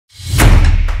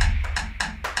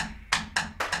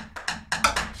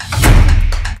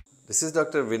This is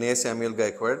Dr. Vinay Samuel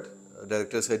Gaikwad,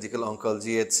 Director of Surgical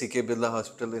Oncology at Birla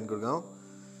Hospital in Gurgaon.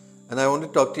 And I want to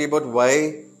talk to you about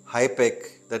why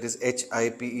HIPEC, that is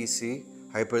HIPEC,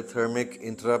 Hyperthermic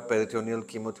Intraperitoneal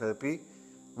Chemotherapy,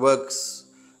 works.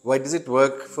 Why does it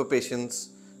work for patients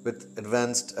with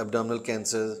advanced abdominal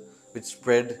cancer which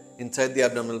spread inside the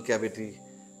abdominal cavity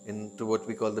into what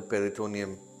we call the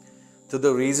peritoneum? So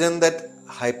the reason that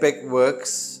HIPEC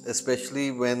works,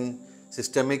 especially when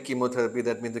systemic chemotherapy,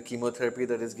 that means the chemotherapy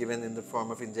that is given in the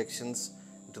form of injections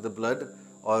into the blood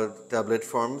or tablet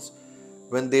forms,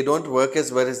 when they don't work as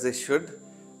well as they should,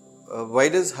 why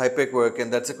does HIPEC work?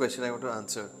 And that's a question I want to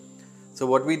answer. So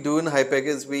what we do in HIPEC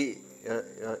is we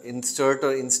insert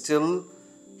or instill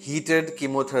heated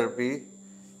chemotherapy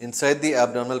inside the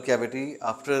abdominal cavity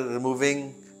after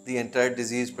removing the entire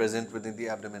disease present within the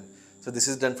abdomen. So this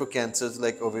is done for cancers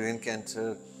like ovarian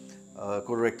cancer,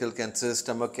 colorectal cancers,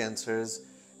 stomach cancers,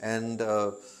 and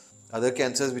other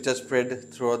cancers which are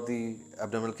spread throughout the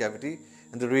abdominal cavity.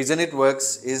 And the reason it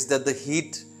works is that the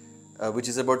heat, which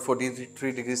is about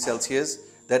 43 degrees Celsius,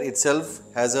 that itself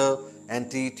has a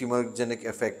anti-tumorigenic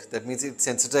effect. That means it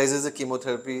sensitizes the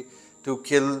chemotherapy to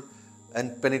kill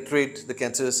and penetrate the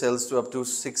cancer cells to up to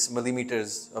 6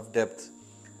 millimeters of depth.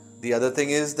 The other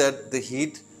thing is that the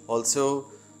heat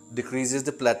also decreases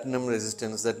the platinum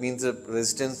resistance. That means the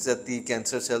resistance that the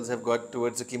cancer cells have got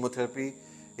towards the chemotherapy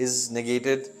is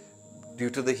negated due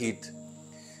to the heat.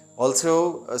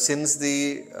 Also, since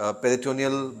the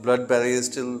peritoneal blood barrier is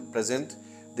still present,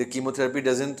 the chemotherapy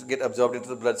doesn't get absorbed into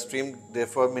the bloodstream,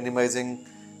 therefore minimizing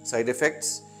side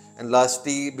effects. And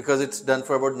lastly, because it's done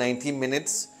for about 90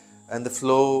 minutes and the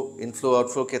flow, inflow,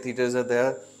 outflow catheters are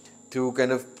there to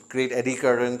kind of create eddy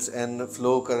currents and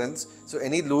flow currents. So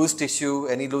any loose tissue,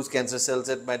 any loose cancer cells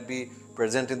that might be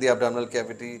present in the abdominal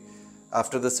cavity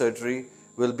after the surgery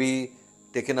will be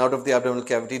taken out of the abdominal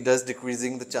cavity, thus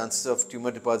decreasing the chances of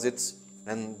tumor deposits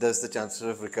and thus the chances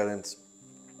of recurrence.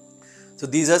 So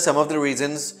these are some of the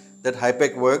reasons that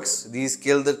HIPEC works. These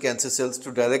kill the cancer cells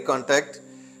through direct contact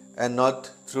and not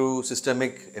through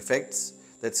systemic effects.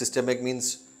 That systemic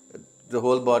means the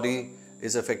whole body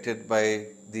is affected by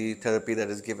the therapy that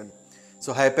is given.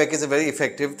 So HIPEC is a very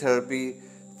effective therapy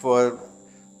for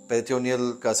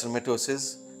peritoneal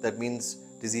carcinomatosis. That means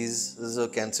diseases or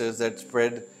cancers that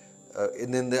spread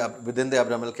within the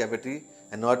abdominal cavity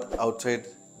and not outside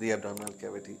the abdominal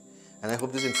cavity. And I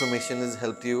hope this information has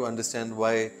helped you understand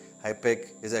why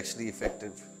HIPEC is actually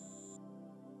effective.